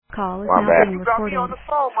Call is My now bad. being You got me recorded. on the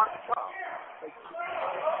phone, man.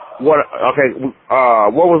 What? Okay.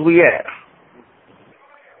 What was we at?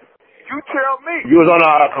 You tell me. You was on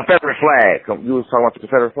a Confederate flag. You was talking about the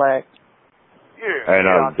Confederate flag. Yeah.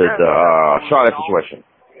 And the Charlotte situation.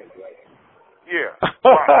 Yeah.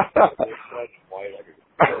 Right.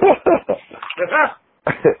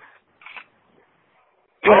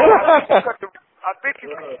 I think you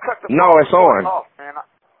can cut the No, it's on. off, man.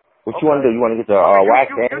 What you want to do? You want to get the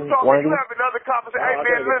wax in? You have another conversation. Hey,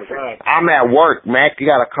 man, listen. I'm at work, Mac. You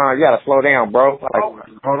gotta slow down, bro. Like,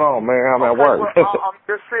 hold on, man. I'm at work. Well, I'm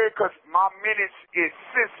just saying because my minutes is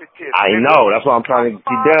sensitive. I know. That's what I'm trying to get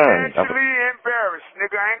you done. I'm financially embarrassed,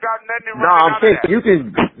 nigga. I ain't got nothing to No, I'm saying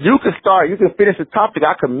you can start. You can finish the topic.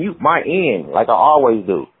 I can mute my end like I always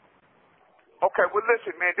do. Okay, well,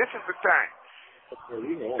 listen, man. This is the thing.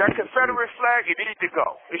 That Confederate flag, it needs to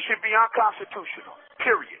go. It should be unconstitutional.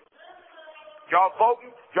 Period. Y'all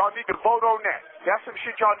voting? Y'all need to vote on that. That's some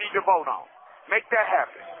shit y'all need to vote on. Make that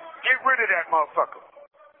happen. Get rid of that motherfucker.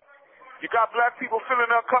 You got black people feeling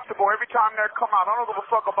uncomfortable every time they come out. I don't give a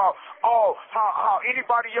fuck about how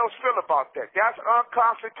anybody else feel about that. That's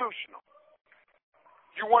unconstitutional.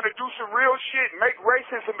 You want to do some real shit, make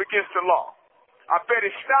racism against the law. I bet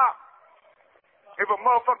it stop. If a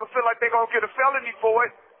motherfucker feel like they gonna get a felony for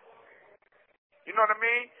it, you know what I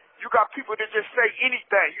mean? You got people that just say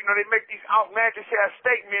anything. You know, they make these outlandish ass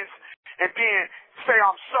statements and then say,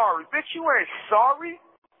 I'm sorry. Bitch, you ain't sorry.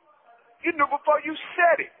 You knew before you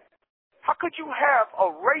said it. How could you have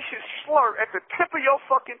a racist slur at the tip of your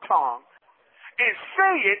fucking tongue and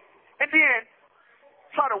say it and then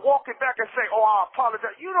try to walk it back and say, oh, I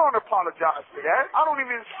apologize? You don't apologize for that. I don't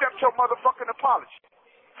even accept your motherfucking apology.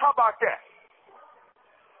 How about that?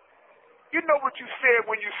 You know what you said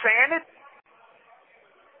when you saying it.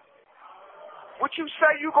 What you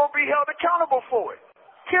say, you gonna be held accountable for it.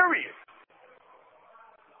 Period.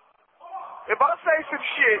 If I say some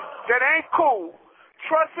shit that ain't cool,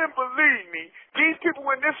 trust and believe me, these people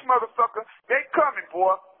in this motherfucker, they coming,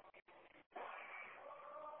 boy.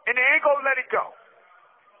 And they ain't gonna let it go.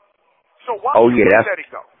 So why should they let it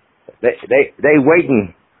go?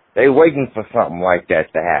 They waiting for something like that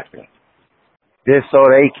to happen. Just so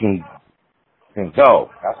they can go.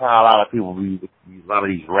 That's how a lot of people a lot of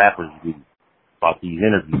these rappers do. About these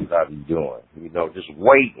interviews I be doing, you know, just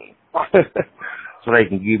waiting so they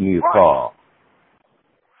can give me a call.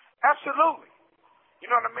 Absolutely. You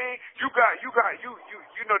know what I mean? You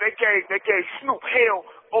know they gave Snoop hell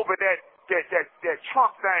over that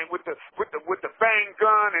Trump thing with the bang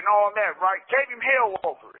gun and all that, right? Gave him hell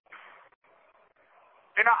over it.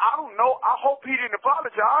 And I don't know, I hope he didn't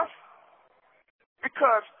apologize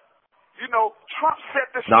because, you know, Trump set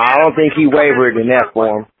the standard. No, I don't think he wavered in that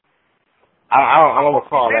form. I don't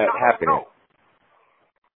recall that happening.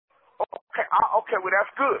 Okay, well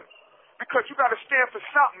that's good. Because you gotta stand for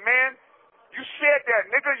something, man. You said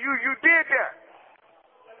that, nigga, you did that.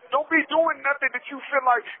 Don't be doing nothing that you feel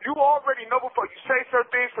like you already know before you say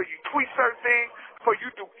certain things, before you tweet certain things, before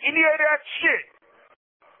you do any of that shit.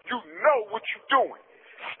 You know what you're doing.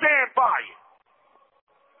 Stand by it.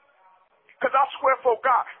 Because I swear for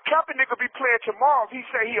God, Kaepernick will be playing tomorrow if he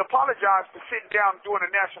say he apologized for sitting down and doing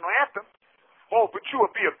the national anthem. Oh, but you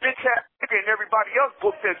would be a bitch ass nigga and everybody else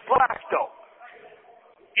booked as black though.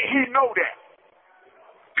 And he know that.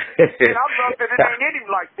 And I love that it ain't in him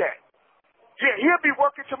like that. Yeah, he'll be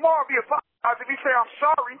working tomorrow, be apologizing if he say I'm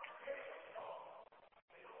sorry.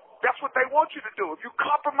 That's what they want you to do. If you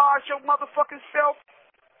compromise your motherfucking self,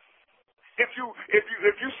 if you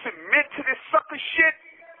submit to this sucker shit,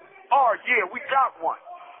 oh yeah, we got one.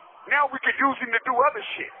 Now we can use him to do other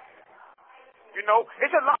shit. You know,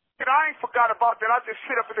 it's a lot that I ain't forgot about that. I just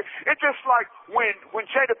sit up and it's just like when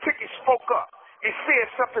Jada Pinkett spoke up and said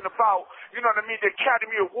something about, you know what I mean, the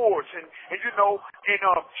Academy Awards and you know, and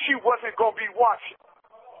she wasn't gonna be watching.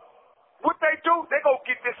 What they do, they go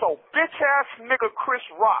get this old bitch ass nigga Chris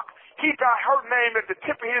Rock. He got her name at the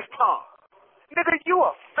tip of his tongue. Nigga, you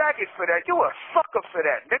a faggot for that. You a sucker for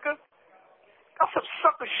that, nigga. That's some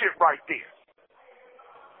sucker shit right there.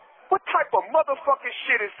 What type of motherfucking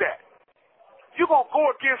shit is that? You gonna go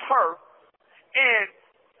against her, and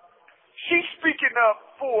she's speaking up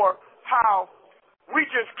for how we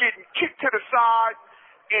just getting kicked to the side,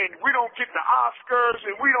 and we don't get the Oscars,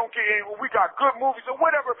 and we got good movies or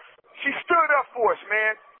whatever. She stood up for us,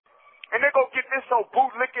 man. And they go get this old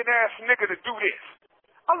bootlicking ass nigga to do this.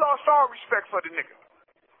 I lost all respect for the nigga.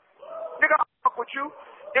 Nigga, I fuck with you.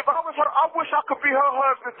 If I was her, I wish I could be her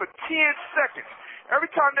husband for 10 seconds. Every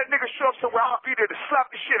time that nigga shows up somewhere, I'll be there to slap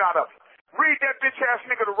the shit out of him. Read that bitch ass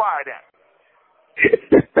nigga to ride at.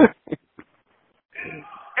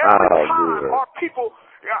 every time our people,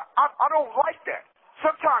 I don't like that.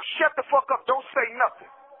 Sometimes shut the fuck up, don't say nothing.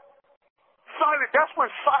 Silence, that's when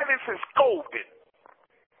silence is golden.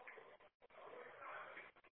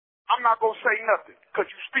 I'm not going to say nothing because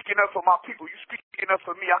you're speaking up for my people. You're speaking up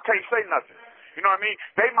for me. I can't say nothing. You know what I mean?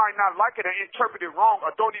 They might not like it and interpret it wrong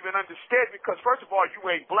or don't even understand because, first of all, you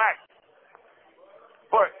ain't black.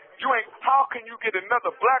 But you ain't, how can you get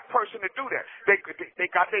another black person to do that? They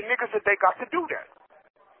got their niggas that they got to do that.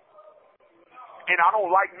 And I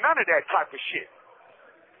don't like none of that type of shit.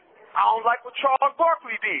 I don't like what Charles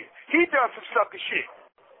Barkley did. He does some sucker shit.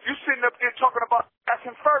 You sitting up there talking about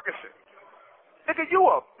Jackson Ferguson. Nigga, you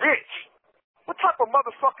a bitch. What type of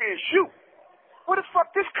motherfucker is you? Where the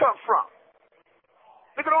fuck this come from?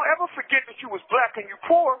 Nigga, don't ever forget that you was black and you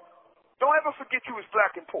poor. Don't ever forget you was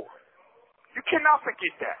black and poor. You cannot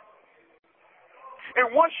forget that.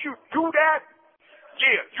 And once you do that,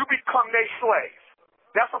 yeah, you become their slave.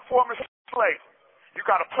 That's a form of slavery. You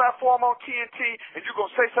got a platform on TNT, and you're going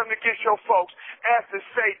to say something against your folks as to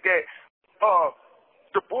say that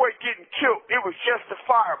the boy getting killed, it was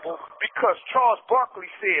justifiable because Charles Barkley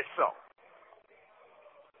said so.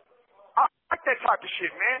 I like that type of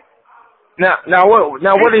shit, man. Now,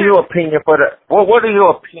 what is your opinion for the? What are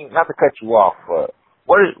your opinion? Not to cut you off, but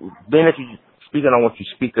what is being that you speaking on what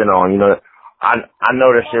you're speaking on? You know, I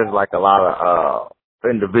noticed there's like a lot of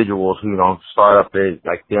individuals who start up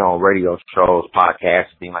their own radio shows,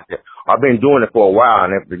 podcasts, things like that. I've been doing it for a while,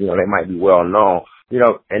 and they might be well known,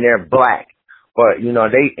 and they're black, but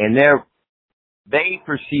they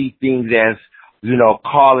perceive things as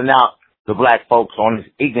calling out the black folks on this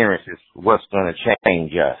ignorance is what's going to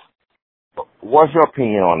change us. What's your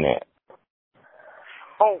opinion on that?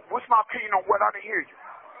 Oh, what's my opinion on what? I didn't hear you.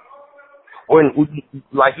 When,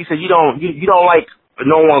 like you said, you don't like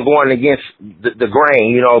no one going against the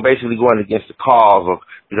grain, basically going against the cause of,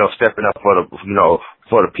 stepping up for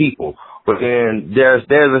the people. But then there's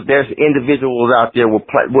individuals out there with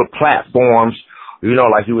platforms,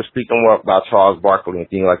 like you were speaking about Charles Barkley and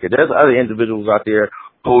things like that. There's other individuals out there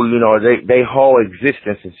who, they whole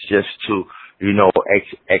existence is just to,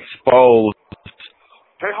 expose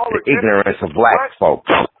the ignorance of black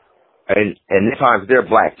folks. And sometimes they're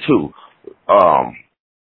black too.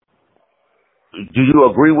 Do you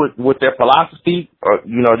agree with their philosophy, or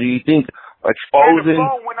do you think exposing? And the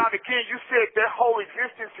phone went out again. You said their whole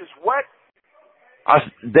existence is what?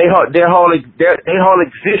 Their whole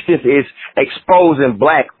existence is exposing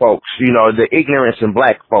black folks. The ignorance in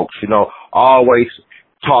black folks. Always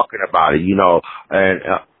talking about it. And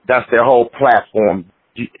that's their whole platform.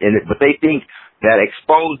 But they think that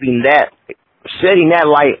exposing that, shedding that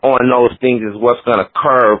light on those things is what's going to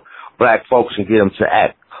curb black folks and get them to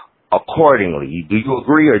act accordingly. Do you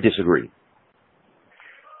agree or disagree?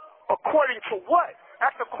 According to what?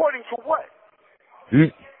 That's according to what?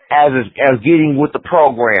 As getting with the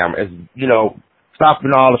program, as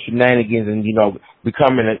stopping all the shenanigans and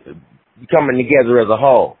becoming together as a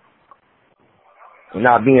whole, and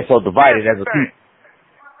not being so divided as a people.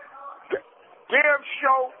 Damn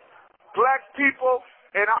show, black people,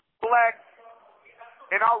 and I'm black,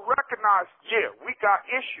 and I recognize, yeah, we got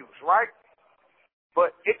issues, right?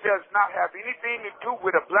 But it does not have anything to do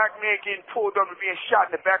with a black man getting pulled over being shot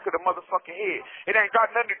in the back of the motherfucking head. It ain't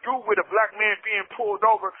got nothing to do with a black man being pulled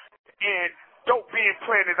over and dope being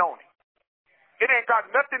planted on him. It ain't got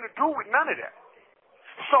nothing to do with none of that.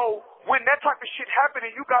 So when that type of shit happen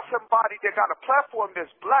and you got somebody that got a platform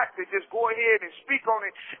that's black that just go ahead and speak on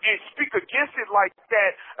it and speak against it like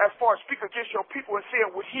that, as far as speak against your people and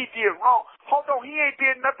saying what he did wrong. Hold on, he ain't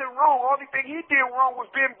did nothing wrong. Only thing he did wrong was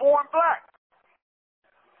being born black.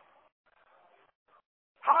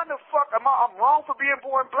 How in the fuck am I'm wrong for being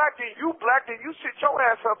born black? Then you sit your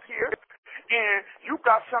ass up here and you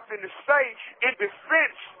got something to say in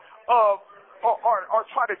defense of or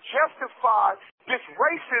try to justify this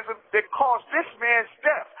racism that caused this man's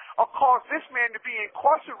death or caused this man to be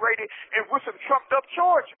incarcerated and with some trumped up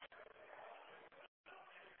charges.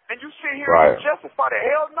 And you sit here and justify the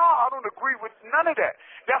hell no, I don't agree with none of that.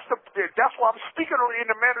 That's why I'm speaking on it in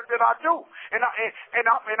the manner that I do. And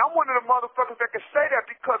I'm one of the motherfuckers that can say that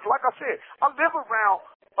because, like I said, I live around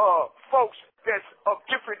folks that's of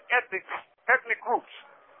different ethnic groups.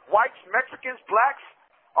 Whites, Mexicans, blacks,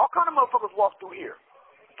 all kind of motherfuckers walk through here.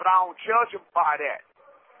 But I don't judge them by that.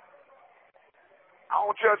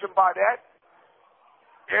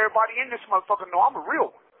 Everybody in this motherfucker know I'm a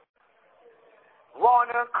real one. Raw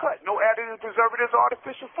and uncut, no additives, preservatives, or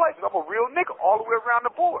artificial flavors. I'm a real nigga all the way around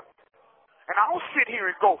the board. And I don't sit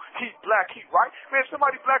here and go, he's black, he's right. Man, if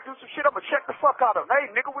somebody black do some shit, I'm going to check the fuck out of him.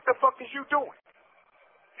 Hey, nigga, what the fuck is you doing?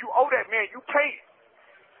 You owe that man, you pay it.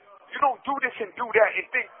 don't do this and do that and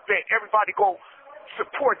think that everybody gonna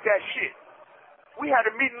support that shit. We had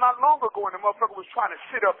a meeting not long ago and the motherfucker was trying to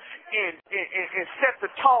sit up and set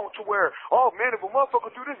the tone to where, oh man, if a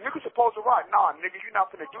motherfucker do this, nigga supposed to ride. Nah, nigga, you're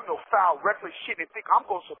not gonna do no foul, reckless shit and think I'm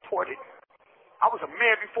gonna support it. I was a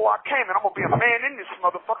man before I came and I'm gonna be a man in this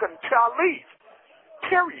motherfucker until I leave.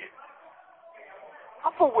 Period.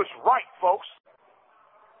 I'm for what's right, folks.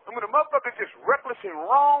 And when a motherfucker's just reckless and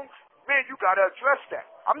wrong, man, you gotta address that.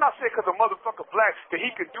 I'm not saying because a motherfucker black that he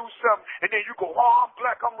can do something and then you go, oh, I'm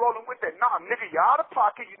black, I'm rolling with that. Nah, nigga, you're out of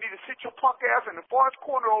pocket. You need to sit your punk ass in the farthest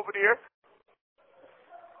corner over there.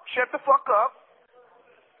 Shut the fuck up.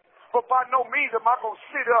 But by no means am I gonna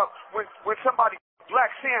sit up when somebody black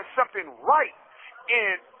saying something right,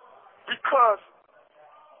 and because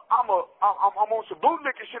I'm on some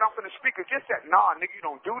bootlicking shit, I'm finna speak against that. Nah, nigga, you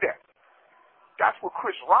don't do that. That's what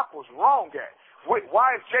Chris Rock was wrong at.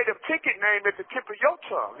 Why is Jada Pinkett name at the tip of your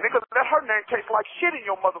tongue? Nigga, let her name taste like shit in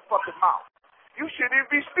your motherfucking mouth. You shouldn't even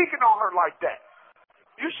be speaking on her like that.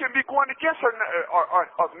 You shouldn't be going against her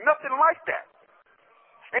or nothing like that.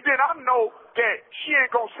 And then I know that she ain't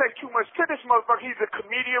gonna say too much to this motherfucker. He's a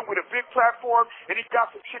comedian with a big platform, and he got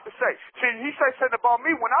some shit to say. See, he say something about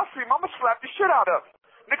me. When I see him, I'm gonna slap the shit out of him.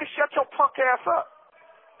 Nigga, shut your punk ass up.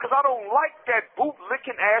 Because I don't like that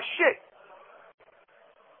boot-licking ass shit.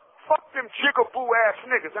 Fuck them jigaboo ass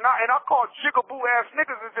niggas. And I call jigaboo ass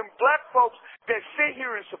niggas is them black folks that sit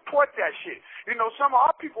here and support that shit. You know, some of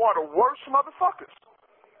our people are the worst motherfuckers.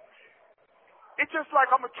 It's just like,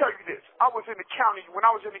 I'm going to tell you this. When I was in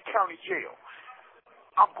the county jail,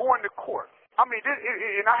 I'm going to court. I mean,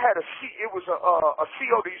 and I had it was a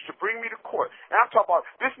CO that used to bring me to court. And I'm talking about,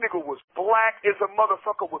 this nigga was black as a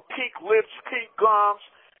motherfucker with pink lips, pink gums,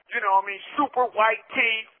 you know what I mean, super white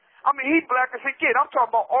teeth. I mean, he black as he get. I'm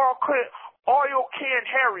talking about oil can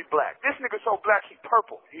Harry black. This nigga so black he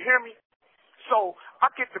purple. You hear me? So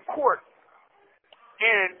I get to court,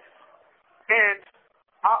 and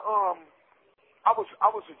I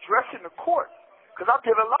was addressing the court because I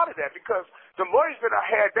did a lot of that because the lawyers that I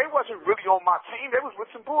had, they wasn't really on my team. They was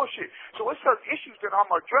with some bullshit. So it's certain issues that I'm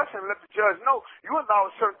addressing and let the judge know you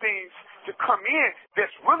allow certain things to come in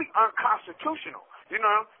that's really unconstitutional. You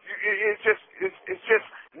know, it's just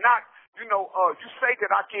not, you know, you say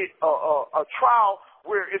that I get a trial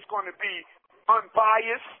where it's going to be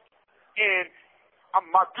unbiased and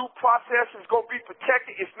my due process is going to be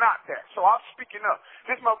protected. It's not that. So I'm speaking up.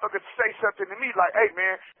 This motherfucker say something to me like, hey,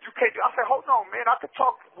 man, you can't do. I say, hold on, man, I can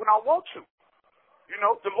talk when I want to. You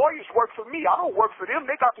know, the lawyers work for me. I don't work for them.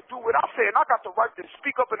 They got to do what I say, and I got the right to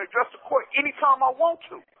speak up and address the court anytime I want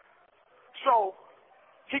to. So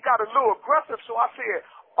he got a little aggressive, so I said,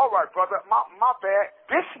 all right, brother, my bad.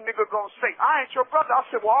 This nigga gonna say, I ain't your brother. I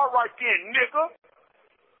said, well, all right then, nigga.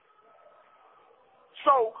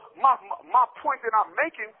 So my point that I'm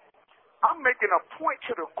making a point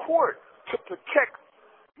to the court to protect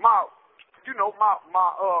my, you know,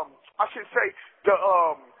 I should say the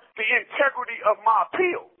integrity of my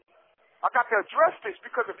appeal. I got to address this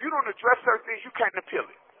because if you don't address certain things, you can't appeal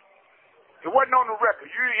it. It wasn't on the record.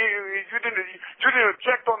 You didn't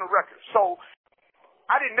object on the record. So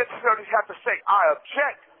I didn't necessarily have to say I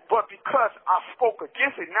object, but because I spoke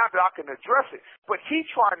against it, now that I can address it. But he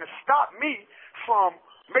trying to stop me from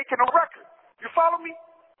making a record. You follow me?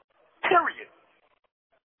 Period.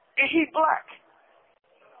 And he black.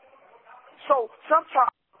 So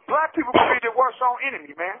sometimes black people can be their worst own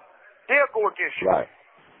enemy, man. They'll go against you. Right.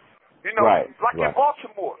 You know, like in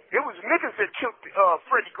Baltimore, it was niggas that killed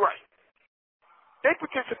Freddie Gray. They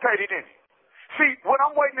participated in it. See, what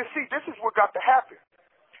I'm waiting to see, this is what got to happen.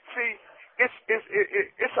 See,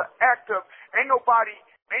 it's an act of ain't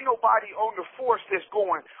nobody on the force that's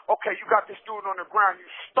going, okay, you got this dude on the ground, you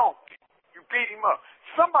stomped him, you beat him up.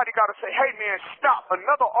 Somebody got to say, hey man, stop.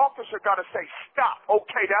 Another officer got to say, stop.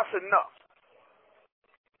 Okay, that's enough.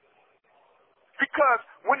 Because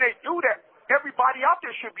when they do that, everybody out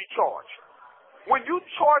there should be charged. When you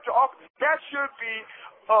charge an officer, that should be,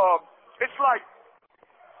 it's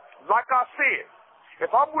like I said,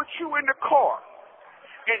 if I'm with you in the car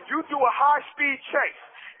and you do a high-speed chase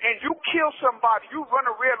and you kill somebody, you run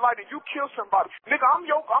a red light and you kill somebody, nigga, I'm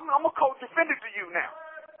a co-defendant to you now.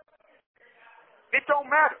 It don't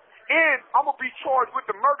matter. And I'm going to be charged with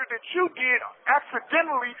the murder that you did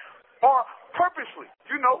accidentally or purposely.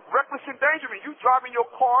 You know, reckless endangerment. You driving your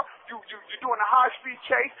car, you're doing a high-speed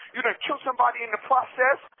chase, you done kill somebody in the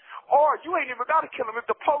process, or you ain't even got to kill them. If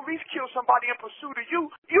the police kill somebody in pursuit of you,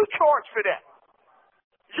 you charged for that.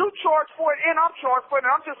 You charged for it, and I'm charged for it,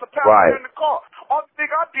 and I'm just a passenger in the car. All the thing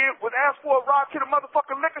I did was ask for a ride to the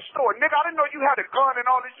motherfucking liquor store. Nigga, I didn't know you had a gun and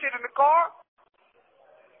all this shit in the car.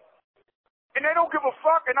 And they don't give a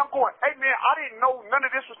fuck, and I'm going, hey, man, I didn't know none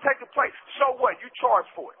of this was taking place. So what? You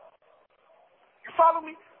charged for it. You follow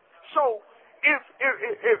me? So if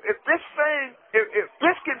this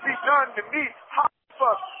can be done to me, how the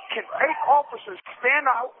fuck can 8 officers stand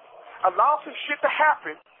out, allow some shit to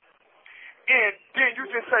happen, and then you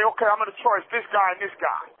just say, okay, I'm going to charge this guy and this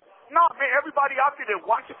guy? No, man, everybody out there that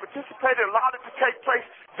watched it, participated, allowed it to take place,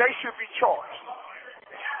 they should be charged.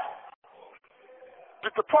 The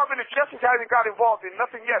Department of Justice hasn't got involved in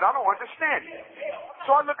nothing yet. I don't understand it.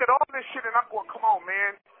 So I look at all this shit and I'm going, come on,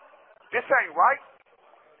 man. This ain't right.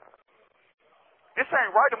 This ain't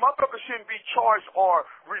right. The motherfuckers shouldn't be charged or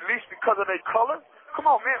released because of their color. Come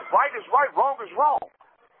on, man. Right is right. Wrong is wrong.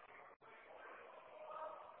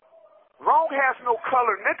 Wrong has no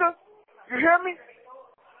color, nigga. You hear me?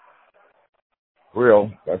 Real.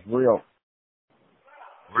 That's real.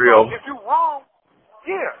 Real. So if you wrong,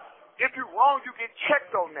 yeah. If you wrong, you get checked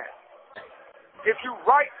on that. If you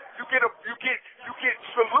right, you get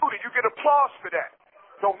saluted. You get applause for that.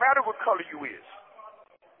 Don't matter what color you is.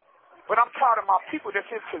 But I'm tired of my people that's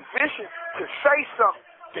in position to say something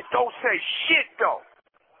that don't say shit though.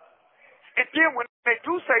 And then when they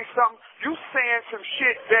do say something, you saying some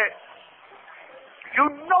shit that you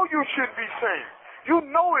know you shouldn't be saying. You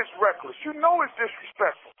know it's reckless. You know it's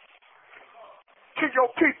disrespectful to your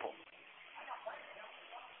people.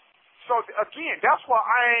 So, again, that's why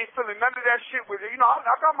I ain't feeling none of that shit with it. You know, I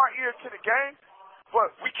got my ear to the game,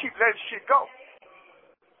 but we keep letting shit go.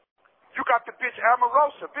 You got the bitch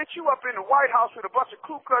Omarosa. Bitch, you up in the White House with a bunch of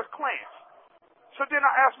Ku Klux Klans. So then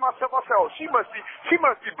I asked myself, I said, oh, she must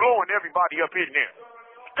be blowing everybody up in there.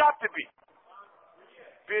 Got to be.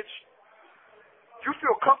 Bitch, you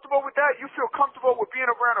feel comfortable with that? You feel comfortable with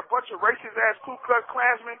being around a bunch of racist-ass Ku Klux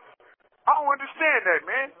Klansmen? I don't understand that,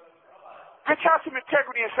 man. Bitch, have some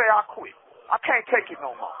integrity and say, I quit. I can't take it no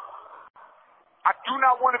more. I do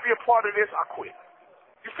not want to be a part of this. I quit.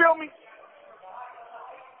 You feel me?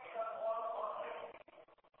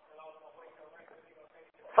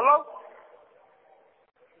 Hello?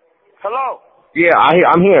 Hello? Yeah,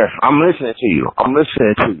 I'm here. I'm listening to you. Okay.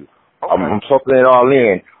 I'm soaking it all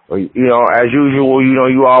in. You know, as usual, you know,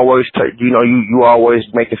 you always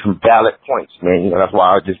making some valid points, man. You know, that's why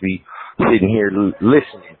I'll just be sitting here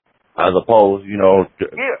listening. As opposed, you know,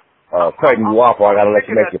 cutting you off, or I gotta let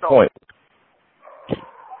you make your point.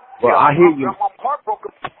 Well, I hear you. I'm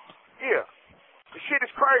heartbroken. Yeah, the shit is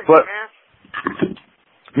crazy, but, man.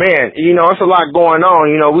 Man, you know, it's a lot going on.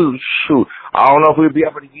 You know, I don't know if we'll be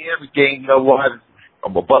able to get everything. You know, we'll have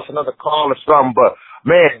to bust another call or something. But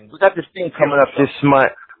man, we got this thing coming up this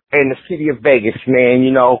month in the city of Vegas, man.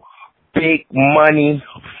 You know, big money,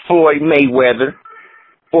 Floyd Mayweather,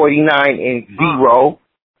 49-0.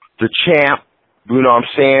 The champ, you know what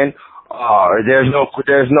I'm saying?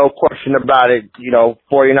 There's no question about it, you know,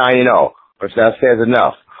 49-0. Which that says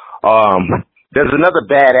enough. There's another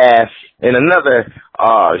badass in another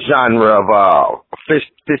genre of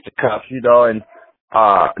fisticuffs, you know, and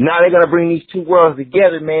now they're gonna bring these two worlds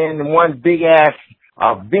together, man, in one big ass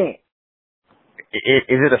event.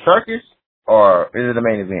 Is it a circus or is it a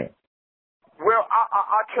main event? Well,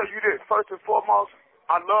 I'll tell you this. First and foremost,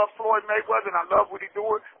 I love Floyd Mayweather and I love what he's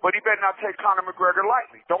doing, but he better not take Conor Mcgregor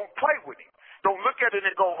lightly. Don't play with him. Don't look at it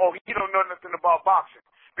and go, oh, he don't know nothing about boxing.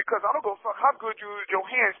 Because I don't go fuck how good you use your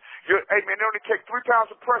hands. Hey, man, it only take 3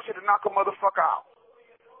 pounds of pressure to knock a motherfucker out.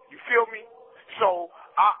 You feel me? So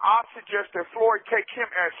I suggest that Floyd take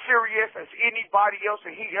him as serious as anybody else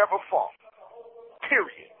that he ever fought.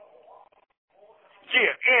 Period.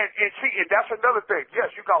 Yeah, and see, and that's another thing.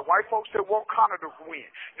 Yes, you got white folks that want Conor to win.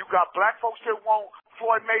 You got black folks that want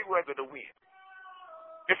Floyd Mayweather to win.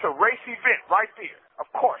 It's a race event right there. Of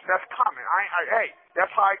course, that's common. Hey, that's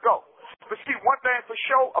how I go. But see, one thing for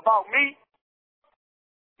sure about me,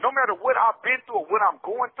 no matter what I've been through or what I'm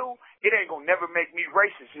going through, it ain't gonna never make me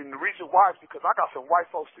racist. And the reason why is because I got some white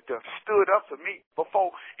folks that done stood up for me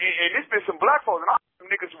before, and there's been some black folks, and I some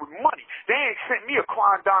niggas with money. They ain't sent me a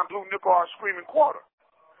Klondike blue nickel or a screaming quarter.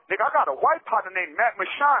 Nigga, I got a white partner named Mac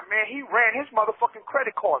Minister, man. He ran his motherfucking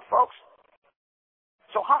credit card, folks.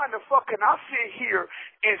 So how in the fuck can I sit here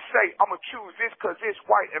and say I'm going to choose this because it's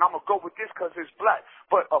white and I'm going to go with this because it's black?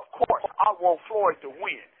 But, of course, I want Floyd to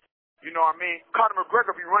win. You know what I mean? Conor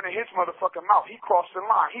McGregor be running his motherfucking mouth. He crossed the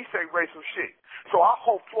line. He say racial shit. So I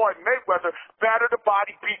hope Floyd Mayweather batter the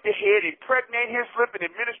body, beat the head, impregnate his lip, and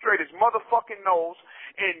administrate his motherfucking nose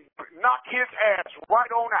and knock his ass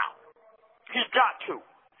right on out. He got to.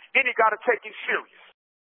 And he got to take it serious.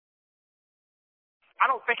 I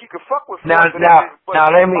don't think he could fuck with Floyd. Now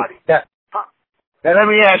let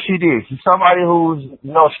me ask you this. You're somebody who's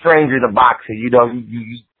no stranger to boxing. You know,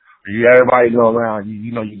 you Everybody go around,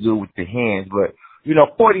 you know, you good with the hands, but, you know,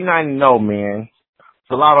 49-0, man.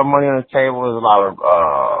 It's a lot of money on the table. There's a lot of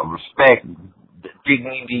respect,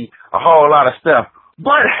 dignity, a whole lot of stuff.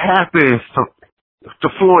 What happens to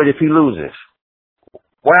Floyd if he loses?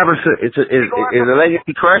 What happens to is the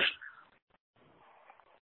legacy crushed?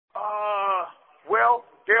 Well,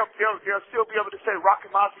 they'll still be able to say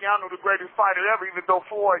Rocky Marciano the greatest fighter ever, even though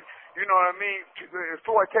Floyd, you know what I mean,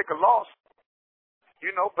 Floyd take a loss. You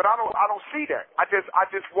know, but I don't see that. I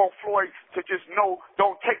just want Floyd to just know,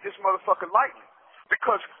 don't take this motherfucker lightly.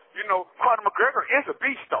 Because, you know, Conor McGregor is a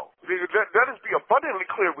beast though. Let us be abundantly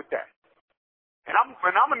clear with that. And I'm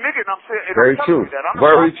a nigga and I'm saying very true.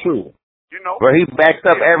 Very true. You know? But he backed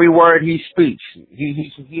up every word he speaks.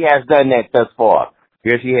 He has done that thus far.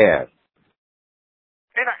 Yes, he has.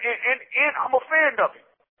 And I'm a fan of it.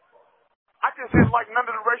 I just didn't like none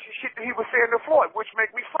of the racist shit that he was saying to Floyd, which make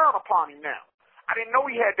me frown upon him now. I didn't know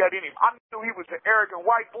he had that in him. I knew he was an arrogant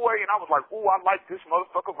white boy, and I was like, ooh, I like this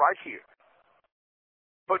motherfucker right here.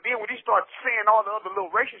 But then when he started saying all the other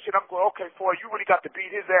little racist shit, I'm going, okay, Floyd, you really got to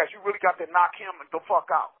beat his ass. You really got to knock him the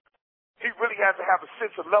fuck out. He really has to have a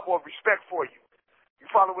sense of level of respect for you. You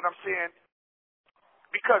follow what I'm saying?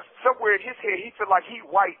 Because somewhere in his head, he feel like he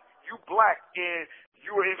white, you black, and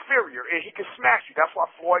you are inferior, and he can smash you. That's why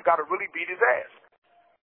Floyd got to really beat his ass.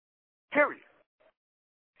 Period.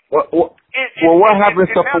 What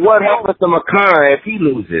happens to McCarn if he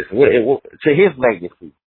loses? To his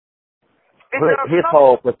legacy, his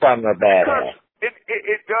whole persona badass.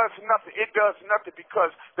 It does nothing. It does nothing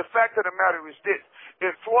because the fact of the matter is this: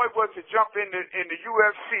 if Floyd was to jump in the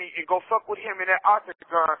UFC and go fuck with him in that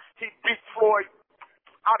octagon, he'd beat Floyd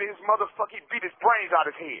out of his motherfucker. He'd beat his brains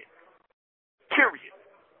out of his head. Period.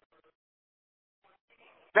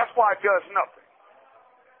 That's why it does nothing.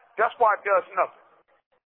 That's why it does nothing.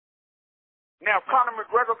 Now, Conor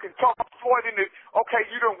McGregor can talk Floyd into, okay,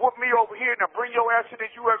 you done whoop me over here, now bring your ass to the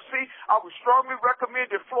UFC. I would strongly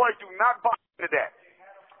recommend that Floyd do not buy into that.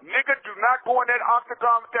 Nigga, do not go in that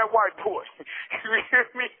octagon with that white boy. You hear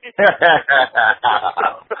me? You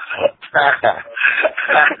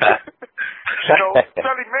know,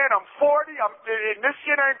 tell him, man, I'm 40, and this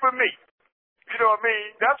shit ain't for me. You know what I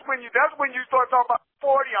mean? That's when you start talking about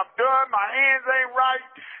 40, I'm done, my hands ain't right,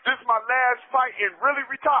 this is my last fight, and really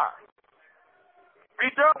retire. Be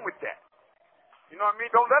done with that. You know what I mean?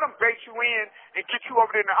 Don't let him bait you in and get you over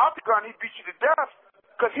there in the octagon. He beat you to death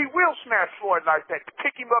because he will smash Floyd like that.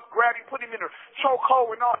 Pick him up, grab him, put him in a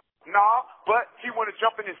chokehold and all. Nah, but he want to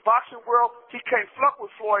jump in his boxing world. He can't fuck with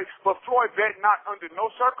Floyd, but Floyd bet not under no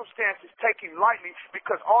circumstances take him lightly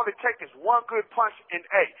because all it takes is one good punch and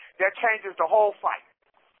that changes the whole fight.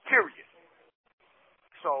 Period.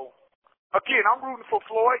 So, again, I'm rooting for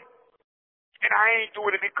Floyd. And I ain't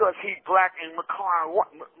doing it because he's black and McConnor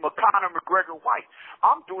McGregor white.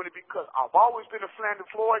 I'm doing it because I've always been a fan of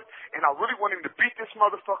Floyd, and I really want him to beat this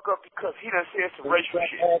motherfucker up because he done said some racial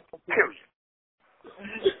shit. Period.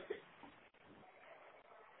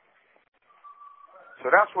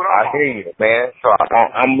 So that's what I'm I hear you, man. So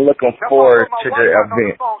I'm looking forward to the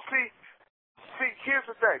event. See, here's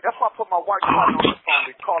the thing. That's why I put my white partner on the phone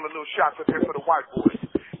and call a little shots up there for the white boys.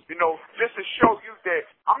 You know, just to show you that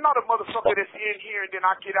I'm not a motherfucker that's in here and then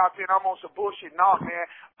I get out there and I'm on some bullshit. Nah, man,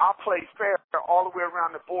 I play fair all the way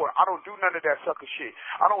around the board. I don't do none of that sucker shit.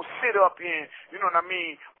 I don't sit up and, you know what I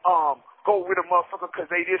mean, go with a motherfucker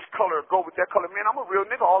because they this color, go with that color. Man, I'm a real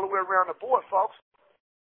nigga all the way around the board, folks.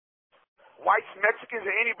 Whites, Mexicans,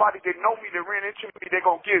 and anybody that know me that ran into me, they're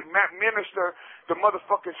going to give Mac Minister the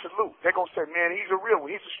motherfucking salute. They're going to say, man, he's a real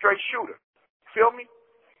one. He's a straight shooter. Feel me?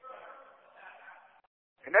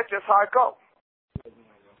 And that's just how it goes.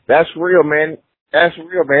 That's real, man. That's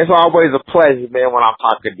real, man. It's always a pleasure, man, when I'm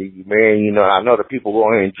talking to you, man. You know, I know the people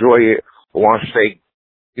going to enjoy it or want to say,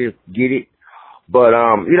 get it. But,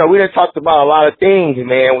 you know, we done talked about a lot of things,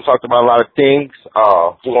 man. We talked about a lot of things.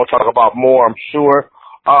 We're going to talk about more, I'm sure.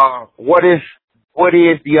 What is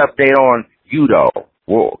the update on you, though?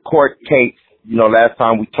 Well, court case. You know, last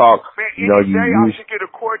time we talked, man, you know, I should get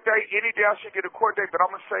a court date. Any day I should get a court date. But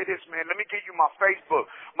I'm going to say this, man. Let me give you my Facebook.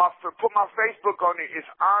 Put my Facebook on it. It's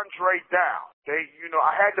Andre Dow. You know,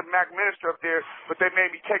 I had the Mac Minister up there, but they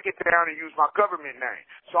made me take it down and use my government name.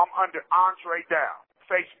 So I'm under Andre Dow.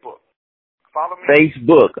 Facebook. Follow me?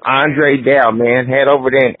 Facebook. Andre Dow, man. Head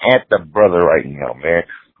over there and at the brother right now, man.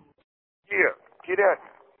 Yeah. Get at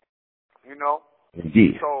me. You know?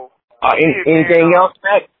 Indeed. So, anything else,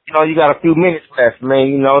 Mac? You got a few minutes left,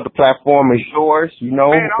 man. The platform is yours. Man,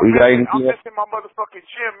 I'm else? missing my motherfucking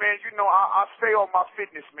gym, man. I stay on my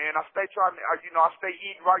fitness, man. I stay trying to, I stay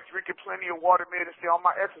eating right, drinking plenty of water, man, and stay on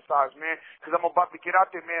my exercise, man, because I'm about to get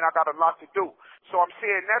out there, man. I got a lot to do. So I'm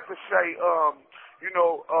saying that to say,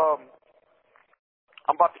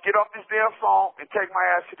 I'm about to get off this damn phone and take my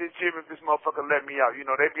ass to the gym if this motherfucker let me out.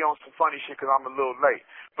 They be on some funny shit because I'm a little late.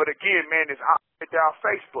 But again, man, it's Andre Dow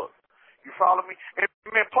Facebook. You follow me? And,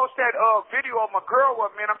 man, post that video of my girl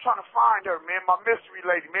up, man. I'm trying to find her, man, my mystery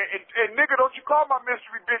lady, man. And nigga, don't you call my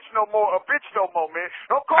mystery bitch no more a bitch no more, man.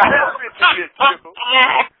 Don't call me a bitch a bitch, nigga.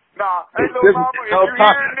 Nah, hey, little mama, if you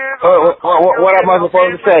hearing this, what am I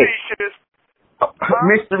supposed to say?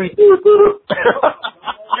 Mystery.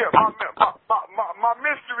 Yeah, my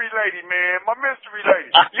mystery lady, man. My mystery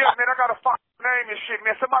lady. Yeah, man, I gotta find her name and shit,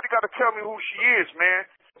 man. Somebody gotta tell me who she is, man.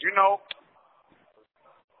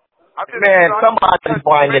 Somebody's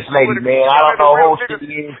buying this lady, man. I don't know who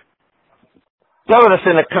she is. Tell her to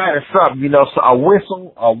send a kind of something, so a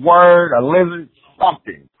whistle, a word, a lizard,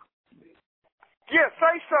 something. Yeah,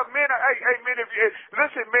 say something, man. Hey, man,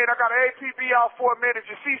 listen, man, I got an APB out for a minute.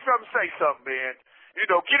 If you see something, say something, man.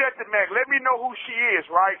 Get at the Mac. Let me know who she is,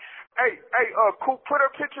 right? Hey, cool. Put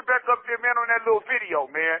her picture back up there, man, on that little video,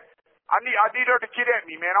 man. I need her to get at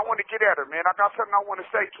me, man. I want to get at her, man. I got something I want to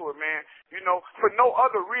say to her, man. For no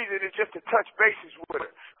other reason than just to touch bases with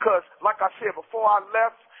her. Because, like I said, before I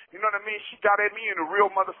left, you know what I mean? She got at me in a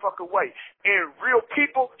real motherfucking way. And real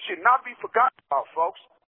people should not be forgotten about, folks.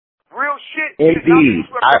 Real shit.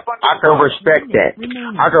 Indeed. I can respect that.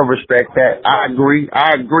 I can respect that. I agree,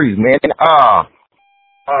 man.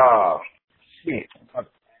 Shit.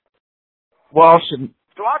 Well,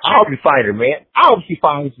 I hope you find her, man. I hope she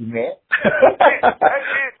finds you, man. Hey,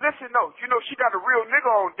 man, listen, though. She got a real nigga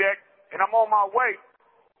on deck, and I'm on my way.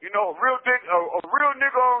 A real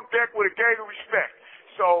nigga on deck with a gang of respect.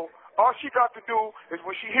 So all she got to do is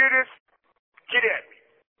when she hear this, get at me.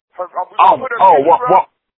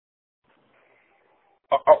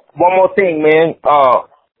 One more thing, man.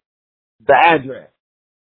 The address.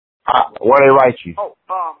 What they write you?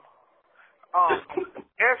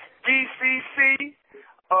 SDCC,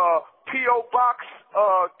 P.O. Box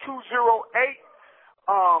 208,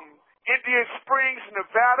 Indian Springs,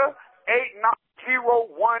 Nevada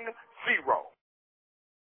 89010.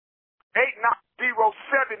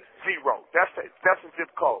 89070. That's the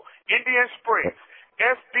zip code. Indian Springs,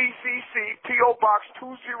 SDCC, P.O. Box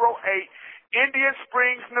 208, Indian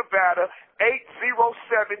Springs, Nevada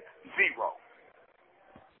 8070.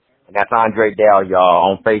 And that's Andre Dow,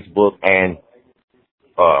 y'all, on Facebook and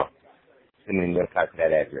send me a copy of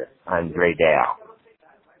that address. Andre Dow.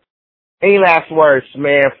 Any last words,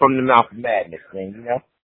 man, from the mouth of madness, man,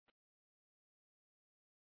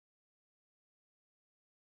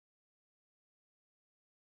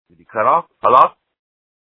 Did he cut off? Hello?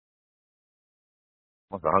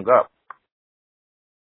 Must have hung up.